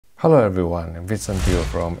Hello everyone, Vincent Teo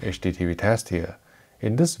from HDTV Test here.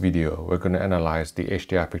 In this video, we're going to analyze the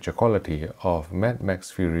HDR picture quality of Mad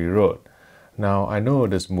Max Fury Road. Now, I know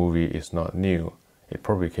this movie is not new. It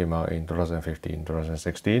probably came out in 2015,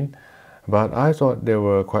 2016, but I thought there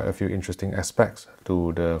were quite a few interesting aspects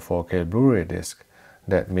to the 4K Blu-ray disc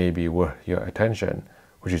that may be worth your attention,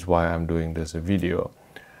 which is why I'm doing this video.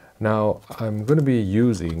 Now, I'm going to be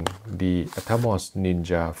using the Atomos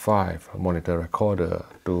Ninja 5 monitor recorder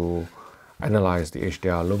to analyze the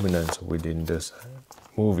HDR luminance within this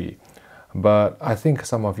movie. But I think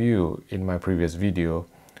some of you in my previous video,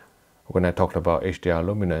 when I talked about HDR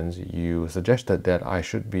luminance, you suggested that I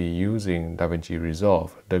should be using DaVinci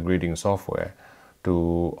Resolve, the grading software,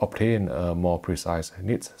 to obtain a more precise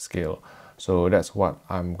nits scale. So that's what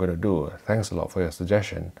I'm going to do. Thanks a lot for your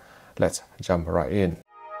suggestion. Let's jump right in.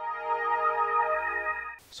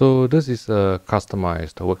 So this is a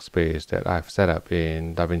customized workspace that I've set up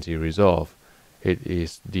in DaVinci Resolve. It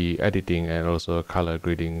is the editing and also color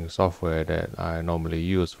grading software that I normally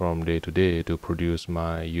use from day to day to produce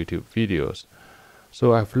my YouTube videos.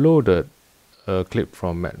 So I've loaded a clip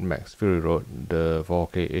from Mad Max Fury Road, the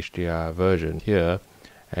 4K HDR version here,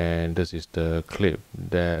 and this is the clip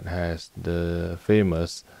that has the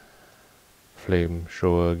famous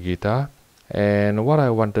flamethrower guitar. And what I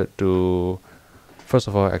wanted to first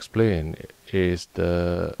of all explain is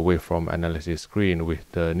the waveform analysis screen with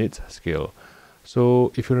the nits scale.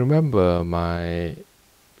 So if you remember my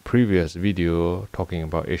previous video talking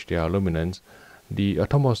about HDR luminance, the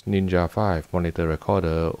Atomos Ninja 5 monitor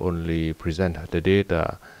recorder only presents the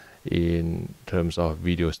data in terms of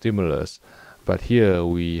video stimulus, but here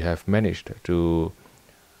we have managed to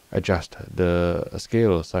adjust the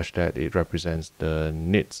scale such that it represents the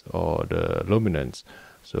nits or the luminance.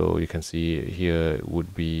 So you can see here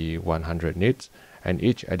would be 100 nits, and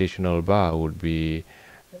each additional bar would be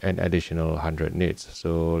an additional 100 nits.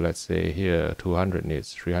 So let's say here 200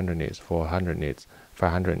 nits, 300 nits, 400 nits,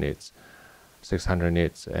 500 nits, 600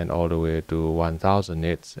 nits, and all the way to 1000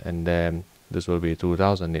 nits. And then this will be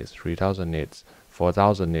 2000 nits, 3000 nits,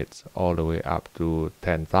 4000 nits, all the way up to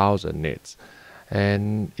 10,000 nits.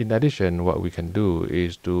 And in addition, what we can do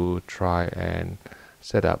is to try and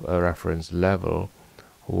set up a reference level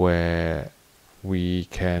where we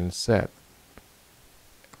can set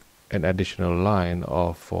an additional line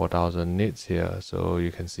of 4000 nits here. So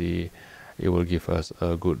you can see it will give us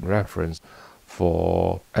a good reference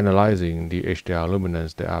for analyzing the HDR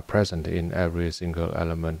luminance that are present in every single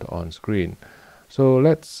element on screen. So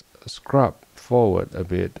let's scrub forward a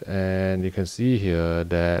bit, and you can see here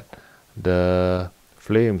that the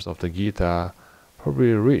flames of the guitar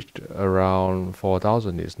probably reached around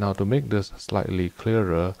 4000 nits. Now, to make this slightly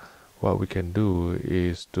clearer, what we can do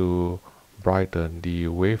is to brighten the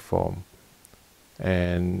waveform,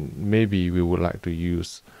 and maybe we would like to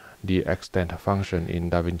use the extend function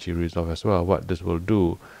in DaVinci Resolve as well. What this will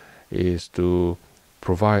do is to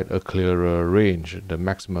provide a clearer range, the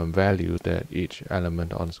maximum value that each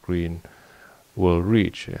element on screen will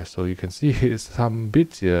reach. So you can see some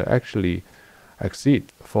bits here actually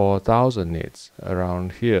exceed 4000 nits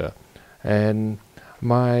around here. And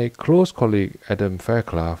my close colleague Adam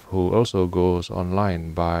Fairclough, who also goes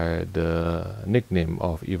online by the nickname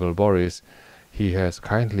of Evil Boris, he has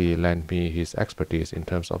kindly lent me his expertise in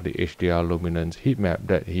terms of the HDR luminance heat map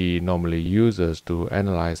that he normally uses to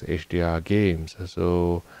analyze HDR games.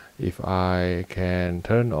 So if I can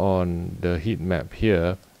turn on the heat map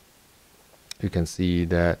here, you can see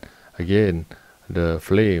that again the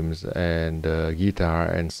flames and the guitar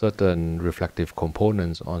and certain reflective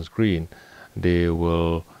components on screen, they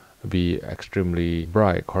will be extremely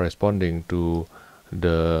bright, corresponding to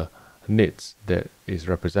the nits that is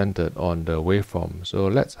represented on the waveform. So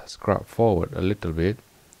let's scrub forward a little bit,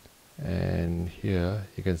 and here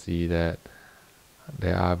you can see that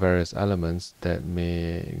there are various elements that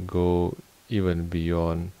may go even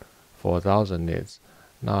beyond 4000 nits.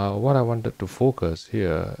 Now, what I wanted to focus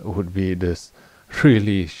here would be this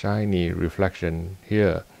really shiny reflection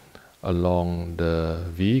here along the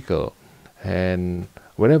vehicle. And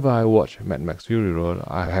whenever I watch Mad Max Fury Road,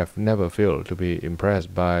 I have never failed to be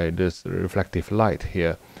impressed by this reflective light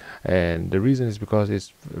here. And the reason is because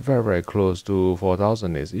it's very close to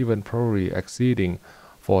 4000 nits, even probably exceeding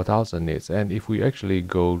 4000 nits. And if we actually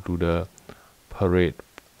go to the parade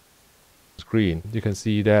screen, you can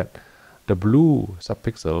see that the blue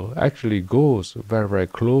subpixel actually goes very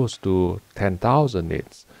close to 10,000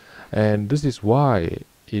 nits. And this is why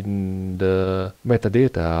in the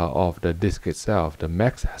metadata of the disk itself, the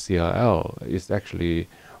MaxCLL is actually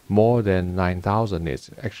more than 9,000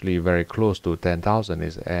 nits, actually very close to 10,000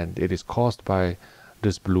 nits, and it is caused by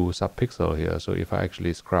this blue subpixel here. So if I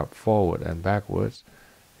actually scrub forward and backwards,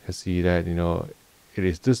 you can see that it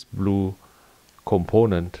is this blue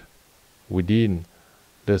component within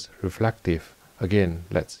this reflective. Again,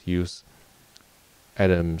 let's use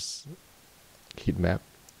Adam's heat map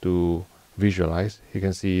to visualize. You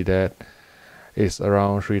can see that it's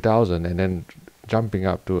around 3000 and then jumping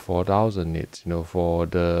up to 4000 nits for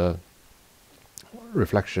the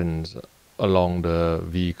reflections along the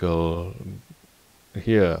vehicle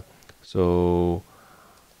here. So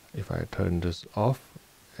if I turn this off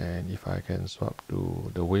and if I can swap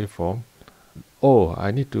to the waveform. Oh,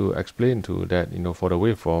 I need to explain too that for the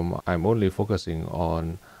waveform I'm only focusing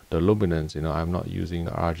on the luminance. I'm not using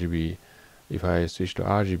the RGB. If I switch to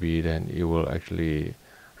RGB, then it will actually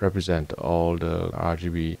represent all the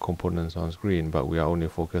RGB components on screen, but we are only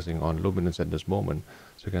focusing on luminance at this moment.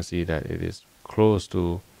 So you can see that it is close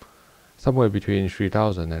to somewhere between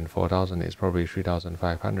 3000 and 4000 nits, probably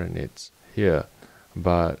 3500 nits here.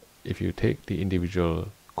 But if you take the individual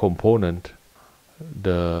component,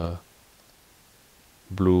 the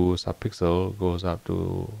blue subpixel goes up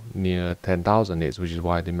to near 10,000 nits, which is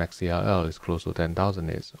why the MaxCLL is close to 10,000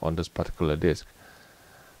 nits on this particular disk.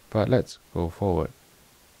 But let's go forward.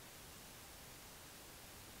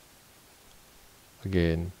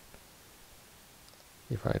 Again,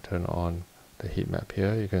 if I turn on the heat map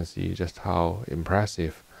here, you can see just how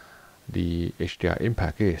impressive the HDR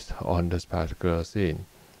impact is on this particular scene.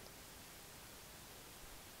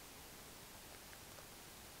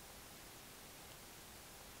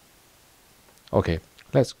 Okay,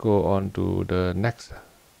 let's go on to the next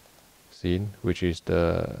scene, which is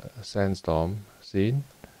the sandstorm scene.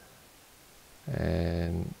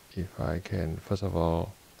 And if I can first of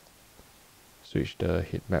all switch the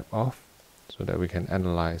heat map off so that we can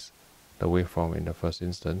analyze the waveform in the first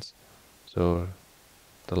instance. So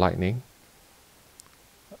the lightning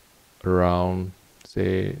around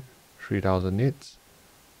say 3000 nits.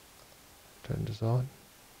 Turn this on.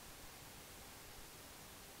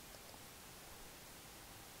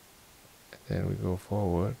 Then we go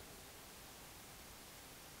forward.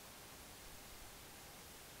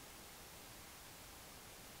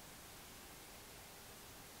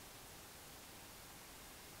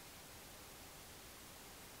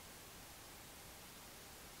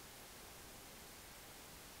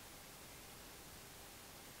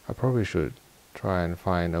 I probably should try and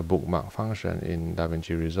find a bookmark function in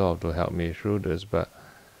DaVinci Resolve to help me through this, but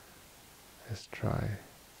let's try.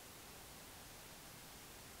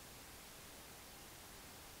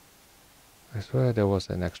 I swear there was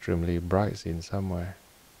an extremely bright scene somewhere.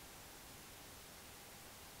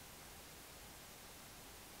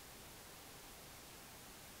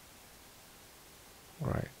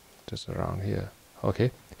 Right, just around here.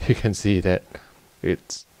 Okay, you can see that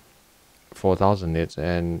it's 4000 nits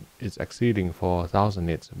and it's exceeding 4000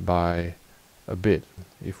 nits by a bit.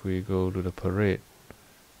 If we go to the parade,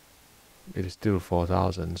 it is still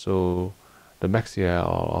 4000. So the MaxCLL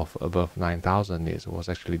of above 9000 nits was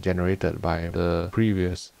actually generated by the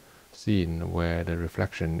previous scene where the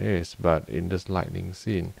reflection is, but in this lightning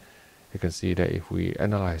scene you can see that if we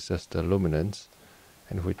analyze just the luminance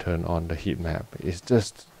and if we turn on the heat map, it's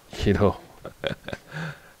just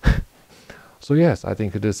So yes, I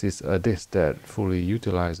think this is a disk that fully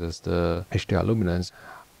utilizes the HDR luminance.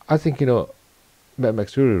 I think Mad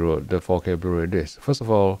Max Fury Road, the 4K Blu-ray disc. First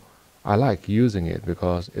of all, I like using it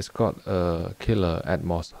because it's got a killer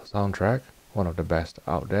Atmos soundtrack, one of the best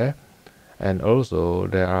out there. And also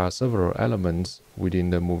there are several elements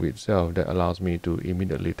within the movie itself that allows me to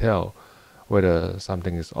immediately tell whether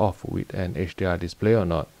something is off with an HDR display or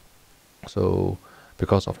not. So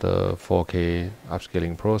because of the 4K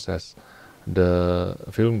upscaling process, the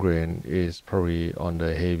film grain is probably on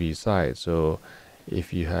the heavy side. So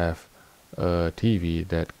if you have a TV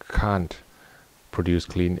that can't produce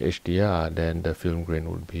clean HDR, then the film grain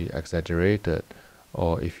would be exaggerated.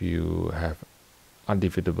 Or if you have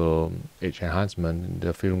undefeatable edge enhancement,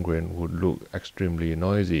 the film grain would look extremely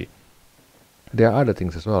noisy. There are other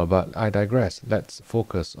things as well, but I digress. Let's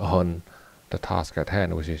focus on the task at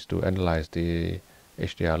hand, which is to analyze the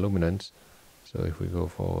HDR luminance. So if we go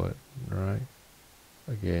forward, right,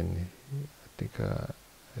 again, I think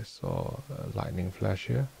I saw a lightning flash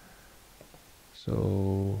here.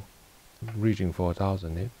 So reaching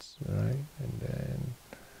 4000 nits, right, and then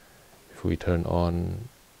if we turn on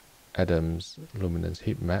Adam's luminance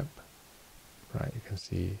heat map, right, you can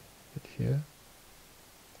see it here.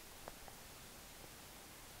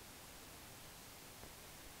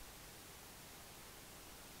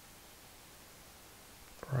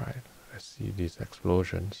 Right, let's see these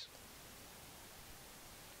explosions.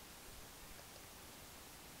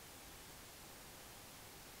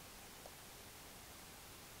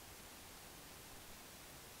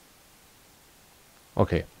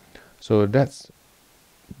 Okay, so that's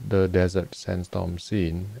the desert sandstorm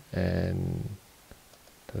scene, and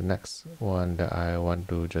the next one that I want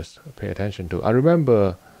to just pay attention to. I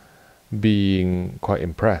remember being quite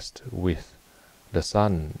impressed with the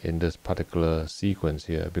sun in this particular sequence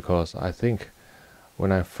here, because I think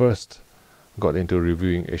when I first got into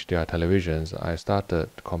reviewing HDR televisions, I started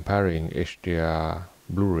comparing HDR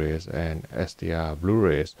Blu-rays and SDR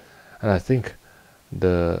Blu-rays, and I think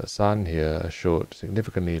the sun here showed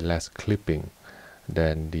significantly less clipping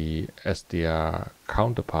than the SDR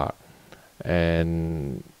counterpart,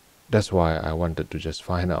 and that's why I wanted to just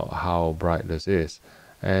find out how bright this is.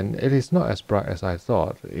 And it is not as bright as I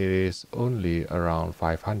thought. It is only around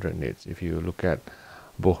 500 nits if you look at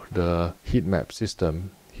both the heat map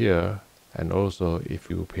system here, and also if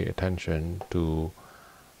you pay attention to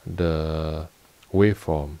the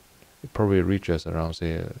waveform. It probably reaches around,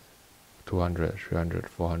 say, 200, 300,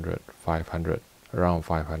 400, 500, around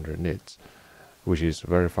 500 nits, which is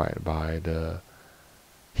verified by the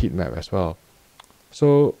heat map as well.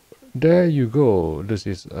 So there you go. This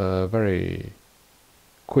is a very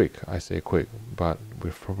quick, I say quick, but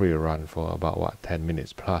we've probably run for about what, 10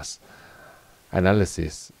 minutes plus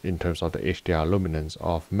analysis in terms of the HDR luminance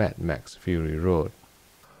of Mad Max Fury Road.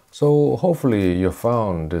 So hopefully you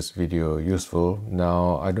found this video useful.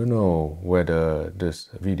 Now I don't know whether this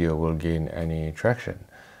video will gain any traction,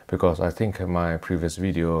 because I think my previous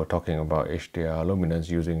video talking about HDR luminance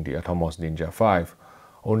using the Atomos Ninja 5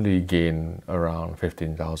 only gained around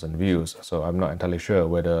 15,000 views. So I'm not entirely sure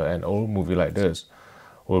whether an old movie like this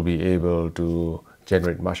will be able to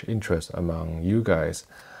generate much interest among you guys.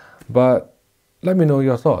 But let me know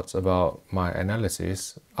your thoughts about my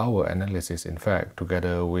analysis, our analysis in fact,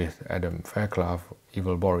 together with Adam Fairclough,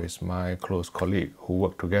 Evil Boris, my close colleague who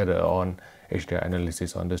worked together on HDR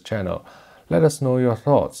analysis on this channel. Let us know your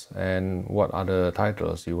thoughts and what other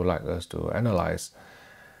titles you would like us to analyze.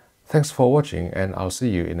 Thanks for watching, and I'll see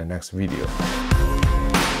you in the next video.